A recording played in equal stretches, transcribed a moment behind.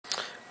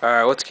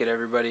Alright, what's good,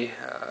 everybody?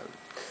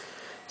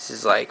 This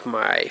is like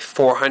my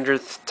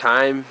 400th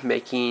time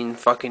making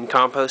fucking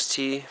compost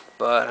tea,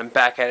 but I'm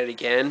back at it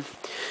again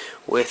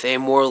with a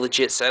more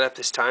legit setup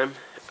this time.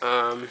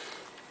 Got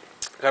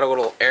a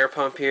little air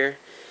pump here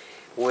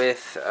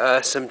with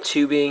some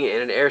tubing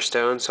and an air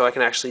stone, so I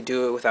can actually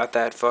do it without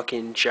that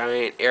fucking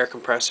giant air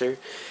compressor.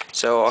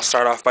 So I'll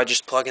start off by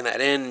just plugging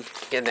that in,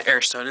 getting the air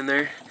stone in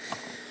there.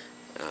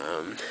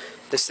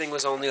 This thing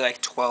was only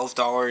like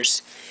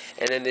 $12,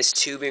 and then this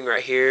tubing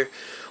right here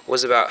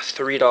was about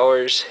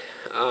 $3,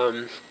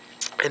 and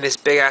this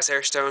big ass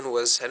air stone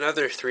was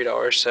another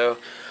 $3. So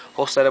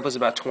whole setup was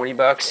about 20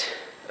 bucks.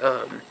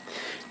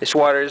 This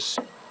water's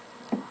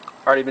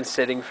already been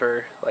sitting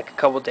for like a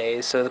couple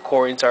days, so the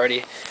chlorine's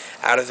already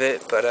out of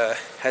it. But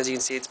as you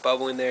can see, it's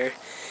bubbling there.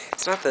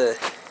 It's not the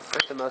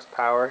most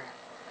power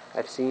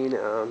I've seen.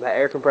 That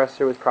air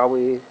compressor was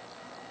probably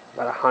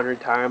about 100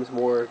 times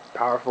more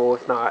powerful,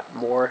 if not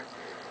more.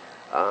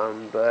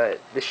 But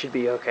this should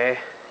be okay.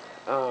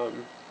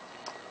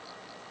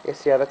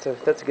 Yes, yeah, that's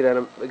a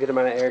good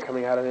amount of air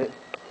coming out of it.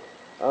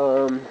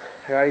 I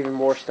got even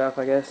more stuff,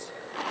 I guess,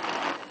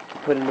 to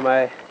put into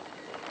my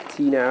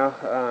tea now.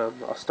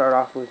 I'll start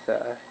off with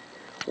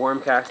worm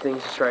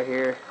castings just right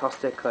here. I'll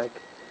stick like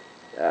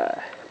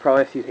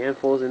probably a few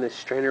handfuls in this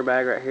strainer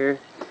bag right here,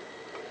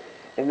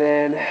 and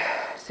then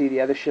see, the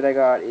other shit I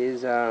got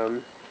is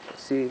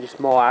just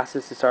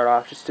molasses to start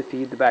off, just to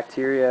feed the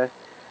bacteria.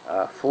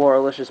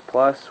 Floralicious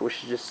Plus,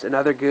 which is just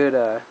another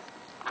good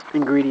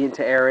ingredient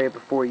to aerate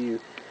before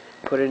you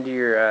put into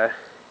your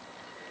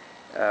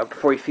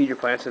before you feed your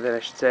plants with it,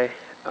 I should say.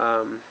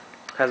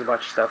 Has a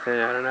bunch of stuff in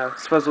it. I don't know.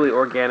 It's supposedly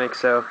organic,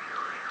 so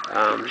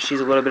just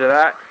use a little bit of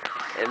that.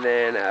 And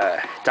then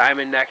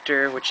diamond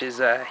nectar, which is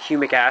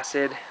humic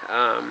acid.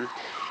 It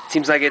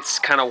seems like it's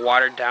kind of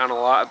watered down a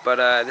lot,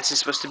 but this is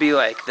supposed to be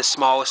like the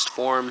smallest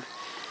form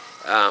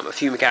of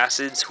humic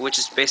acids, which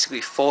is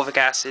basically fulvic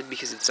acid,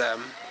 because it's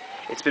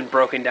been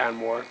broken down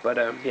more. But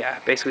yeah,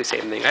 basically the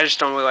same thing. I just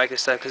don't really like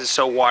this stuff because it's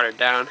so watered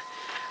down.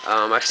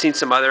 I've seen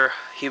some other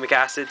humic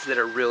acids that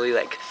are really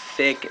like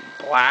thick and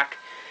black,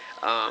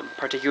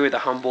 particularly the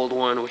Humboldt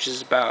one, which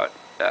is about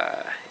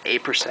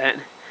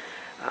 8%.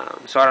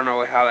 So I don't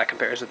know how that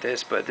compares with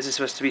this, but this is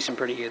supposed to be some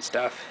pretty good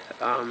stuff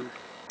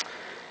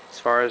as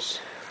far as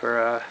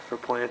for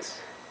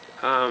plants.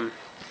 The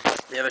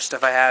other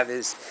stuff I have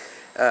is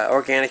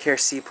Organic Hair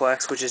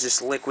Cplex, which is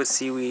just liquid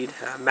seaweed.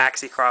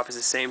 Maxi Crop is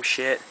the same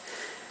shit.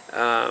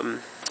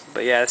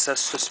 But yeah, this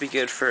stuff's supposed to be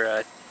good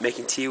for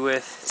making tea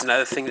with. It's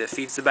another thing that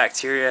feeds the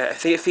bacteria. I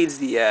think it feeds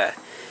the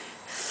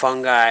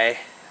fungi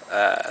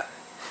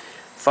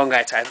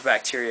type of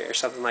bacteria or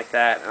something like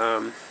that.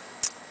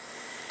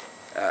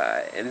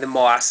 And the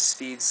molasses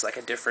feeds like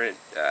a different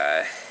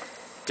kind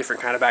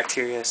of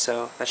bacteria,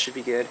 so that should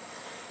be good.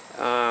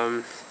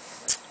 And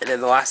then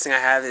the last thing I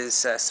have is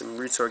some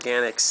Roots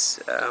Organics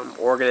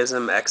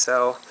Organism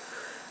XL,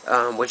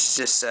 which is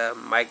just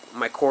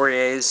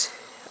mycorrhizae,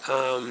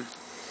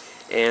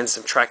 and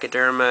some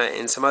trichoderma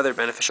and some other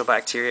beneficial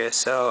bacteria.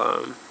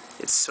 So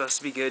it's supposed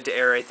to be good to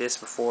aerate this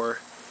before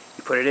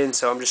you put it in.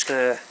 So I'm just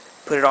gonna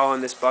put it all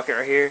in this bucket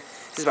right here.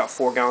 This is about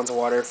 4 gallons of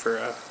water for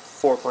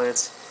 4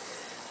 plants.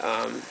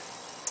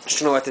 Just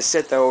gonna let this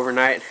sit though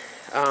overnight.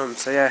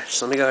 So yeah,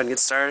 just let me go ahead and get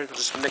started. I'll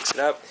just mix it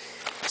up.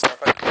 Start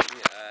by putting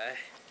a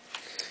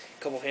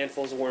couple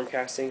handfuls of worm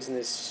castings in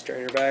this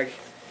strainer bag.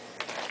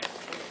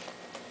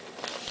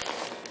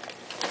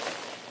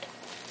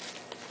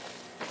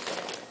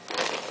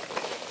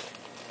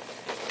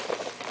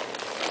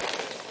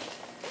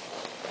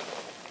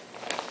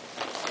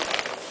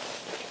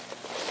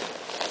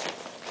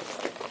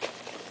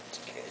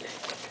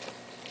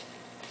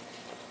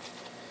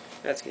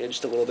 That's good,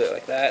 just a little bit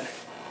like that.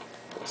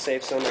 We'll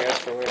save some, I guess,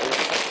 for later.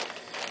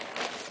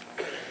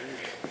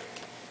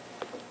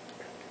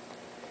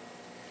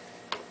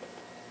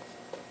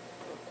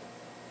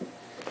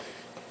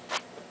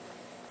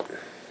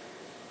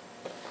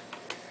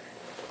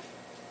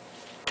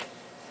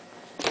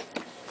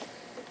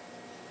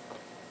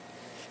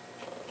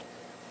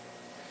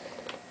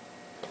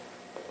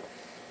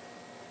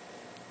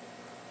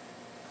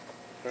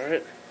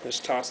 Alright,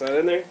 just toss that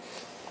in there.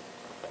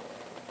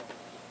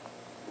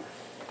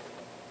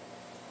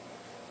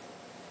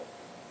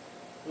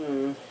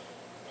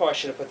 Probably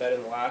should have put that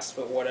in last,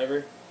 but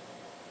whatever.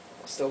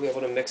 I'll still be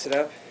able to mix it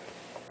up.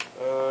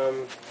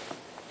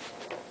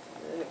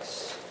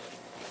 Next,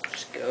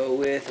 just go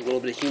with a little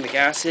bit of humic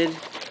acid.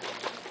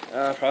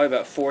 Probably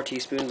about 4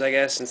 teaspoons, I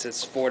guess, since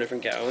it's 4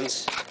 different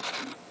gallons.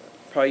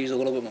 Probably use a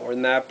little bit more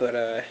than that, but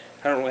I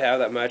don't really have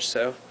that much,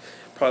 so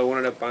probably won't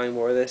end up buying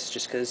more of this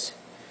just because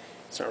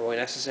it's not really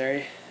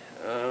necessary.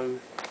 So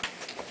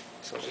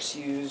I'll just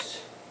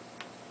use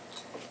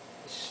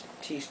this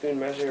teaspoon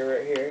measure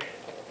right here.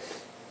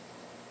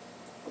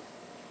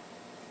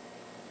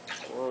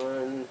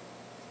 1,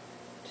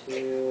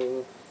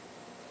 2,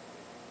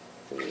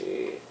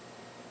 3,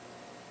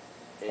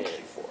 and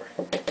 4.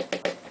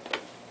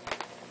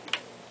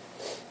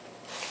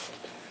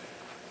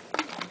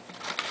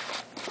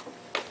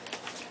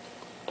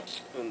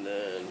 And And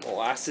then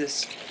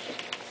molasses.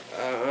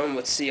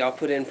 Let's see, I'll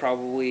put in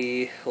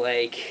probably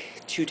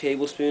like 2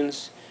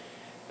 tablespoons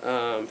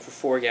for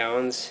 4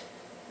 gallons.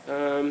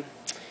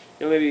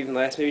 Maybe even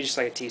less, maybe just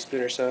like a teaspoon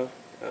or so.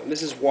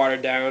 This is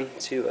watered down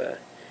to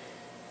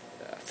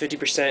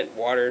 50%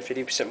 water,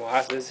 50%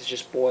 molasses. It's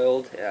just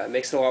boiled. It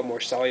makes it a lot more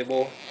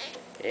soluble,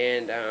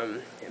 and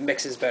it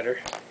mixes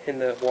better in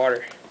the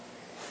water.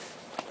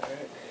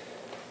 Alright.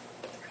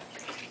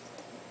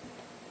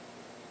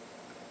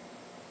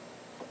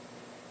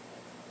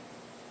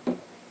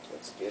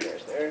 Let's do it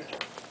right there.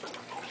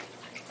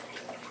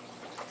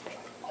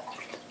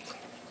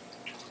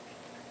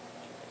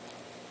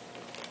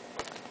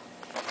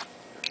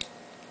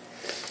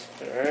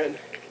 Alright,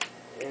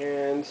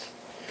 and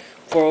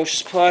 4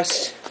 ounces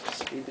plus,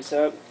 speed this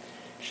up,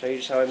 show you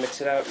just how I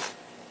mix it up.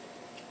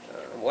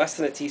 Less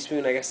than a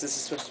teaspoon, I guess this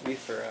is supposed to be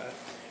for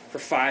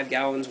 5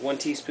 gallons. 1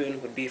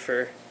 teaspoon would be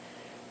for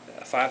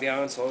 5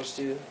 gallons, so I'll just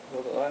do a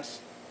little bit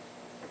less.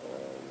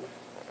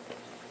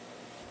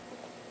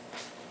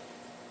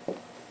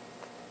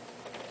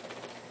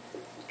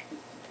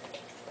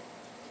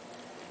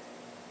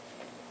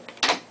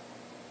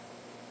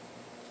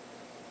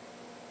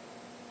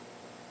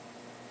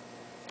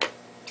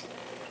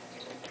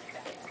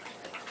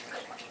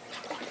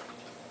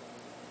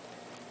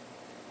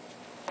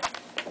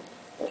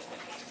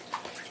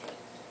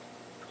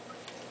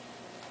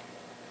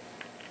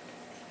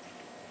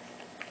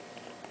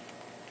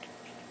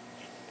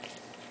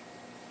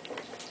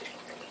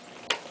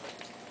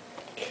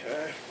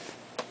 Okay.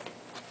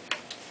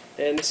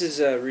 And this is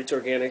Roots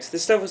Organics.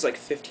 This stuff was like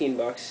 15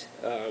 bucks,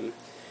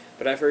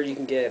 but I've heard you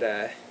can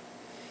get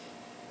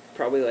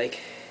probably like,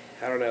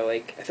 I don't know,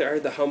 like I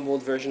heard the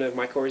humbled version of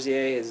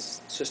Mycorrhizae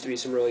is supposed to be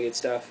some really good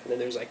stuff. And then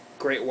there's like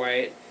Great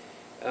White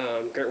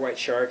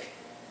Shark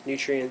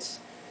Nutrients,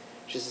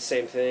 which is the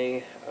same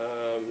thing.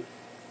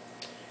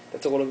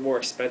 That's a little bit more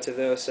expensive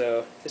though.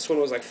 So this one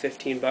was like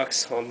 15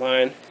 bucks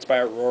online. It's by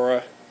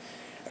Aurora.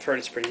 I've heard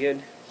it's pretty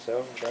good, so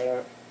I'll try it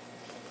out.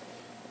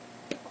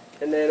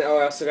 And then, I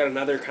also got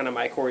another kind of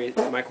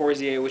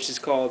Mycorrhizae, which is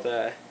called,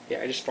 yeah,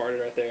 I just farted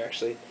right there,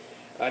 actually.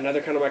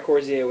 Another kind of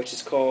Mycorrhizae, which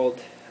is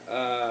called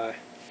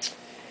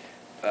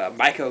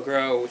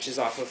MycoGrow, which is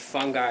off of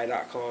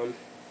fungi.com.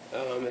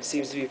 It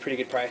seems to be a pretty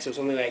good price. It was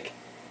only like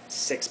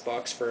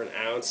 $6 for an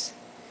ounce.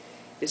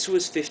 This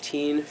was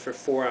 15 for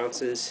 4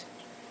 ounces,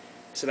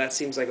 so that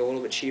seems like a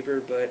little bit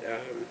cheaper, but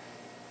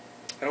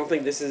I don't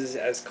think this is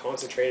as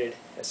concentrated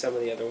as some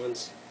of the other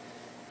ones.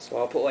 So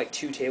I'll put like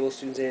 2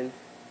 tablespoons in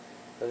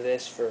of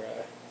this for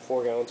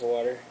 4 gallons of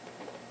water.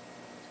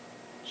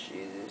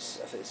 Jesus,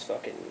 stuff is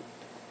fucking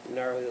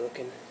gnarly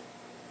looking,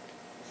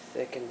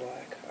 thick and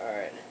black.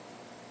 Alright.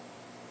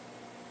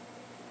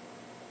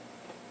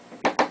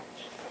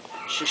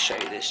 Just show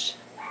you this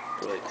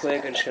really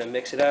quick. I'm just going to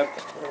mix it up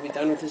and I'll be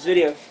done with this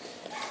video.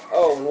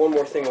 Oh, and one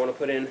more thing I want to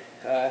put in.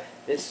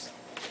 This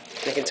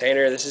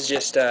container, this is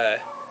just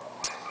vitamin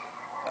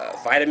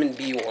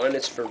B1.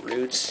 It's for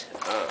roots.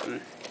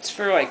 It's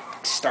for like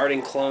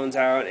starting clones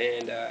out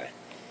and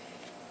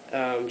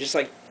just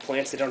like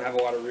plants that don't have a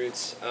lot of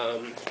roots.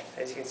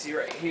 As you can see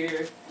right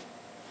here,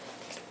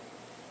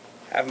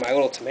 I have my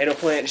little tomato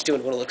plant, just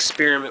doing a little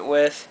experiment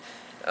with.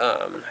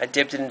 I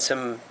dipped it in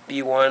some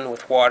B1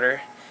 with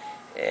water,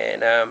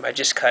 and I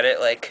just cut it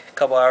like a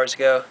couple hours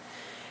ago.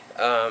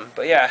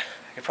 But yeah,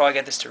 I could probably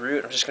get this to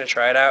root. I'm just going to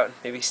try it out.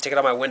 Maybe stick it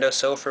on my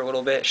windowsill for a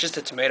little bit. It's just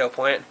a tomato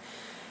plant.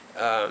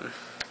 But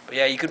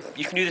yeah, you can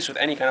do this with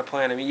any kind of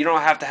plant. I mean, you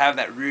don't have to have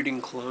that rooting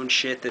clone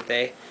shit that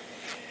they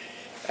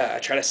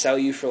try to sell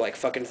you for like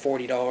fucking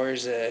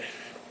 $40 a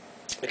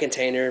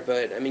container,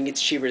 but I mean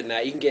it's cheaper than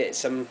that. You can get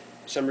some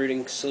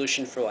rooting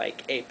solution for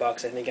like $8, I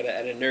think, at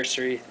a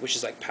nursery, which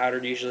is like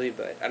powdered usually.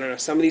 But I don't know.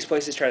 Some of these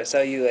places try to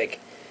sell you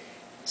like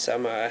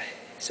some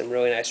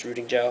really nice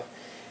rooting gel.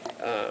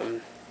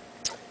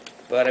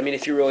 But I mean,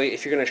 if you're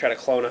gonna try to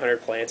clone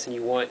 100 plants and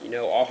you want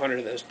all 100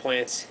 of those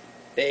plants,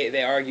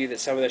 they argue that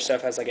some of their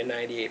stuff has like a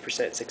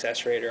 98%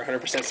 success rate or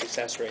 100%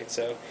 success rate.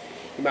 So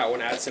you might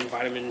want to add some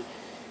vitamin.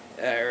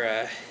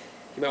 Or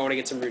you might want to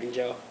get some rooting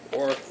gel.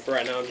 Or for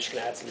right now, I'm just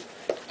going to add some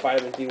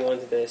vitamin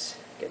B1 to this.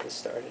 Get this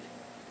started.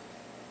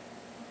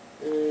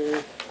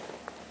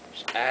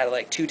 Just add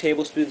like 2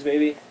 tablespoons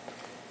maybe.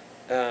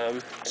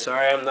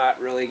 Sorry, I'm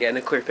not really getting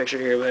a clear picture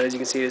here, but as you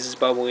can see, this is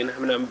bubbling.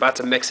 I'm about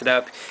to mix it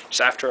up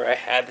just after I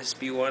add this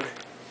B1.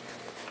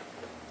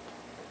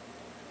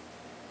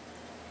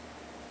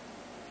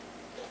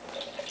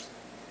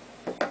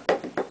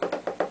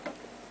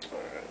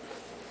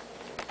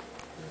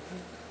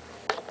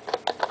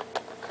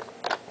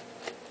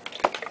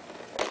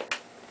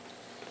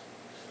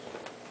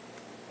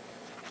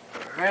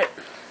 Alright.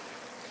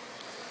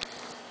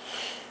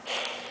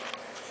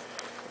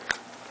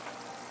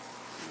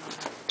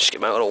 Just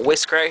get my little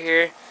whisk right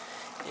here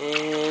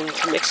and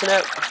mix it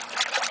up.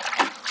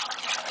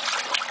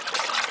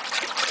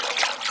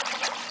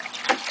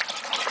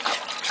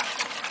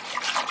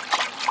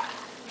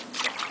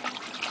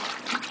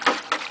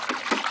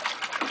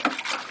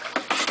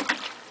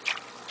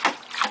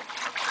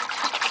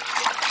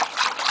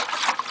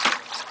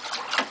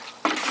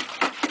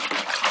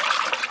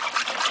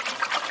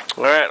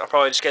 Alright, I'll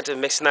probably just get to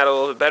mixing that a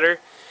little bit better.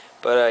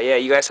 But yeah,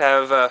 you guys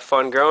have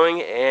fun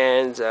growing,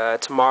 and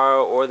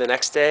tomorrow or the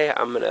next day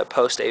I'm going to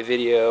post a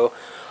video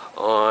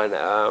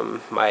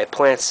on my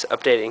plants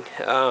updating.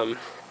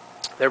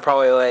 They're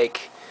probably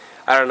like,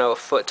 I don't know, a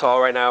foot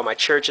tall right now. My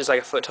church is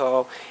like a foot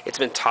tall. It's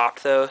been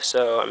topped though,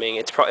 so I mean,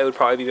 it would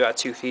probably be about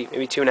 2 feet,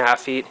 maybe 2.5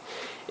 feet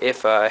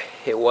if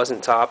it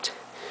wasn't topped.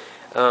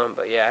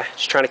 But yeah,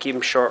 just trying to keep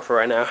them short for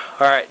right now.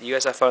 Alright, you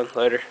guys have fun.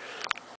 Later.